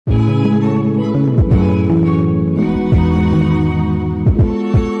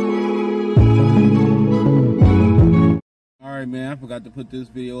decided to put this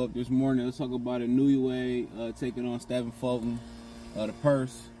video up this morning. Let's talk about Inoue taking on Fulton, the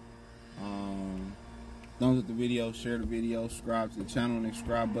purse. Thumbs up the video, share the video, subscribe to the channel, and the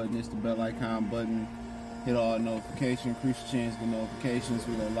subscribe button. It's the bell icon button. Hit all notifications, increase your chance to get notifications.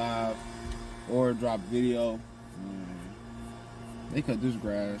 We go live or drop video. They cut this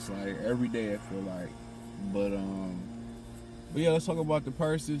grass like every day, I feel like. But yeah, let's talk about the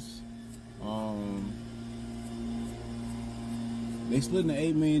purses. They split in an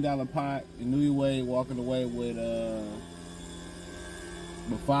 $8 million pot. Inoue walking away with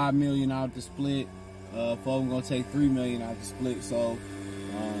 $5 million out the split. Fulton gonna take $3 million out the split. So,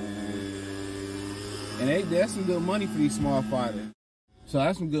 and that's some good money for these small fighters. So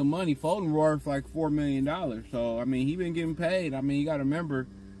that's some good money. Fulton worth like $4 million. So I mean, he been getting paid. I mean, you got to remember,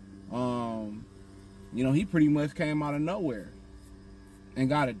 you know, he pretty much came out of nowhere and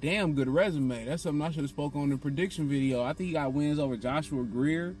got a damn good resume. That's something I should have spoke on in the prediction video. I think he got wins over Joshua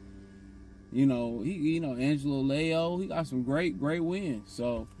Greer. You know, Angelo Leo. He got some great wins.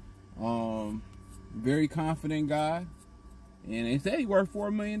 So, very confident guy. And they say he worth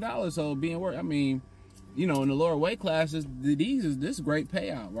 $4 million. So being worth, I mean, you know, in the lower weight classes, this is great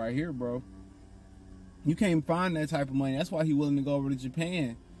payout right here, bro. You can't find that type of money. That's why he's willing to go over to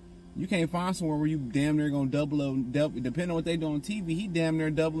Japan. You can't find somewhere where you damn near gonna double, depending on what they do on TV, he damn near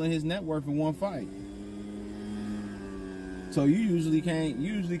doubling his net worth in one fight. So you usually can't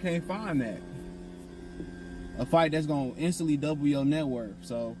find that. A fight that's gonna instantly double your net worth.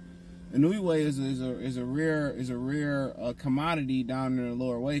 So Inoue is a rare commodity down in the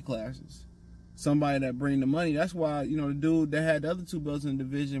lower weight classes. Somebody that bring the money. That's why, you know, the dude that had the other 2 belts in the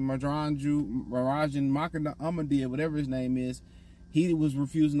division, Marajan Makadamadiyah, whatever his name is, he was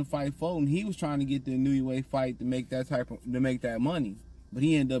refusing to fight Fulton. He was trying to get the Inoue fight to make that money, but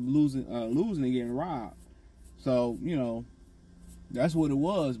he ended up losing and getting robbed. So, you know, that's what it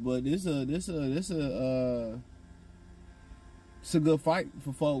was. But it's a good fight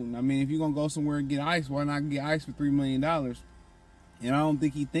for Fulton. I mean, if you're gonna go somewhere and get ice, why not get ice for $3 million? And I don't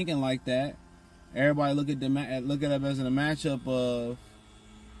think he's thinking like that. Everybody look at him as in a matchup of,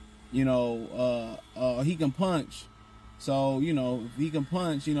 you know, he can punch. So, you know, if he can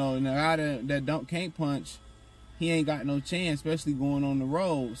punch, you know, and the guy that can't punch, he ain't got no chance, especially going on the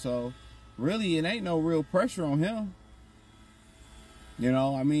road. So, really, it ain't no real pressure on him. You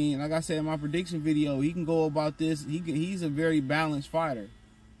know, I mean, like I said in my prediction video, he can go about this. He's a very balanced fighter.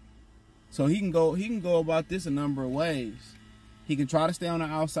 So he can go about this a number of ways. He can try to stay on the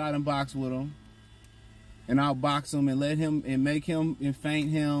outside and box with him, and outbox him and let him and make him and feint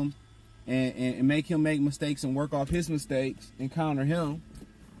him. And make him make mistakes and work off his mistakes and counter him.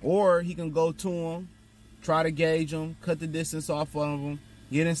 Or he can go to him, try to gauge him, cut the distance off of him,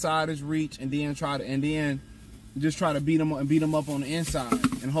 get inside his reach, and then just try to beat him up on the inside.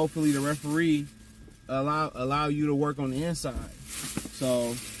 And hopefully the referee allow you to work on the inside.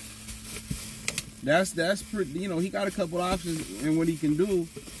 So that's pretty, you know, he got a couple options in what he can do,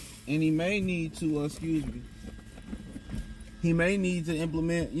 and he may need to he may need to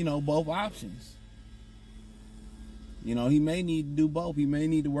implement, you know, both options. You know, he may need to do both. He may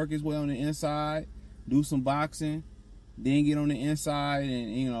need to work his way on the inside, do some boxing, then get on the inside,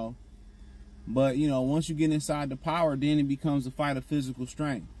 and, you know. But, you know, once you get inside the power, then it becomes a fight of physical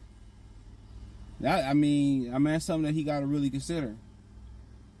strength. That, I mean, that's something that he got to really consider.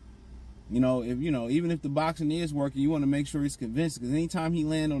 You know, even if the boxing is working, you want to make sure he's convinced. Because anytime he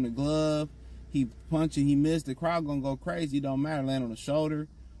land on the glove, he punch and he missed, the crowd gonna go crazy. It don't matter. Land on the shoulder,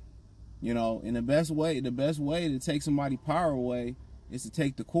 you know. And the best way to take somebody power away is to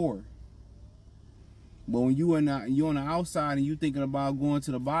take the core. But when you on the outside and you thinking about going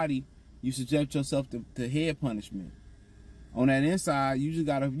to the body, you subject yourself to head punishment. On that inside, you just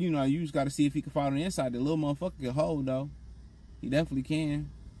gotta see if he can fight on the inside. The little motherfucker can hold though. He definitely can.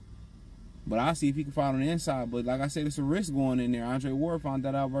 But I'll see if he can fight on the inside. But like I said, it's a risk going in there. Andre Ward found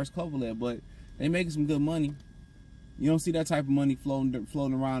that out versus Kovalev. But they making some good money. You don't see that type of money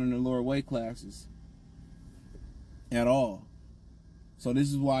floating around in the lower weight classes at all. So this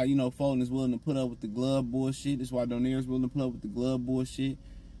is why, you know, Fulton is willing to put up with the glove bullshit. This is why Donaire is willing to put up with the glove bullshit.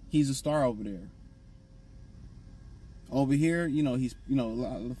 He's a star over there. Over here, you know, he's, you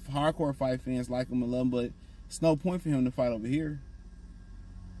know, hardcore fight fans like him and love him, but it's no point for him to fight over here.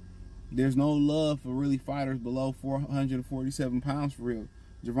 There's no love for really fighters below 447 pounds for real.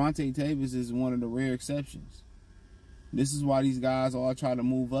 Gervonta Davis is one of the rare exceptions. This is why these guys all try to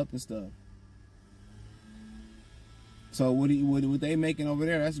move up and stuff. So what they making over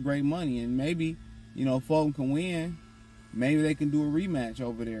there, that's great money. And maybe, you know, Fulton can win. Maybe they can do a rematch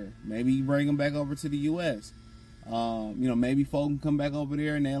over there. Maybe you bring them back over to the U.S. You know, maybe Fulton come back over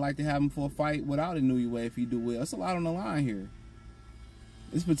there and they like to have him for a fight without Inoue if he do well. It's a lot on the line here.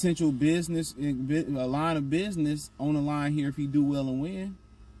 It's potential business, a line of business on the line here if he do well and win.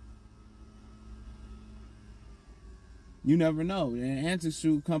 You never know. The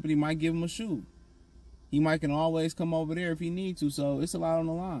anti-shoe company might give him a shoe. He might can always come over there if he need to. So it's a lot on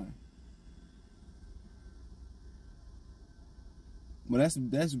the line. But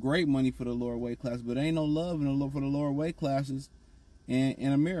that's great money for the lower weight class. But there ain't no love for the lower weight classes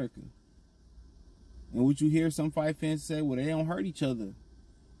in America. And what you hear some fight fans say, well, they don't hurt each other.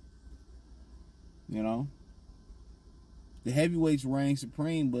 You know, the heavyweights reign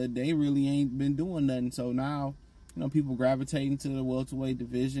supreme, but they really ain't been doing nothing. So now, you know, people gravitating to the welterweight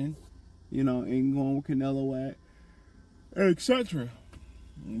division, you know, and going with Canelo at, etc.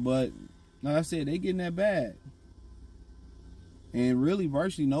 But like I said, they getting that bad. And really,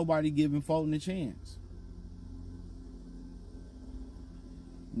 virtually nobody giving Fulton a chance.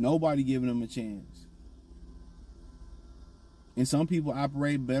 Nobody giving him a chance. And some people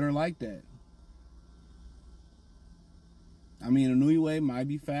operate better like that. I mean, Inoue might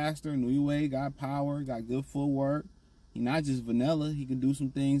be faster. Inoue got power, got good footwork. He's not just vanilla. He can do some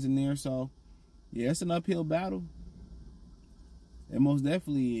things in there. So, yeah, it's an uphill battle. It most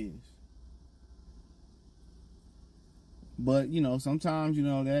definitely is. But, you know, sometimes, you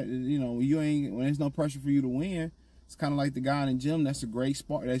know, that, you know, when there's no pressure for you to win, it's kind of like the guy in the gym that's great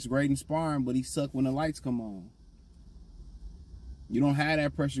in sparring, but he suck when the lights come on. You don't have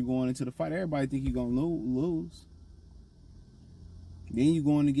that pressure going into the fight. Everybody think you're going to lose. Then you're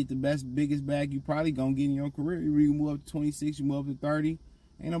going to get the biggest bag you probably going to get in your career. You move up to 26, you move up to 30.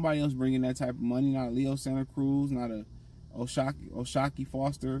 Ain't nobody else bringing that type of money. Not a Leo Santa Cruz, not a Oshaki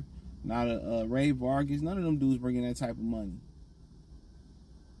Foster, not a Ray Vargas. None of them dudes bringing that type of money.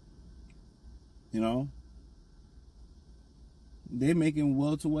 You know? They're making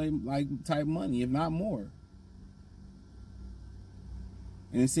welterweight like type money, if not more.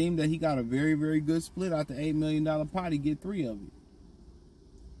 And it seemed that he got a very, very good split out the $8 million pot. He get 3 of it.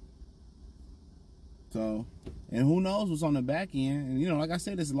 So, and who knows what's on the back end. And, you know, like I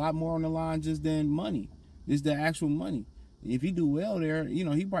said, there's a lot more on the line just than money. Just the actual money. If he do well there, you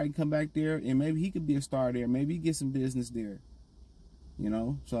know, he probably come back there and maybe he could be a star there. Maybe he get some business there. You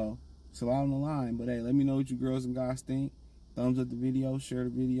know, so it's a lot on the line. But, hey, let me know what you girls and guys think. Thumbs up the video, share the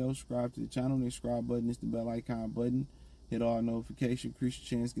video, subscribe to the channel. The subscribe button is the bell icon button. Hit all notifications, increase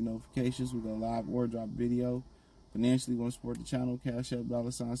your chance to get notifications. We go live or drop video. Financially, want to support the channel, Cash App, $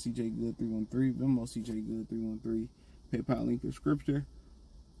 CJ Good 313, Venmo CJ Good 313, PayPal link in description.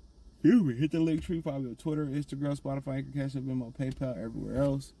 Hit the link tree, follow me on Twitter, Instagram, Spotify, Anchor, Cash App, Venmo, PayPal, everywhere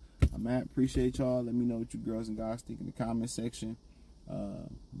else. I'm at. Appreciate y'all. Let me know what you girls and guys think in the comment section.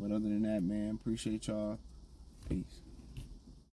 But other than that, man, appreciate y'all. Peace.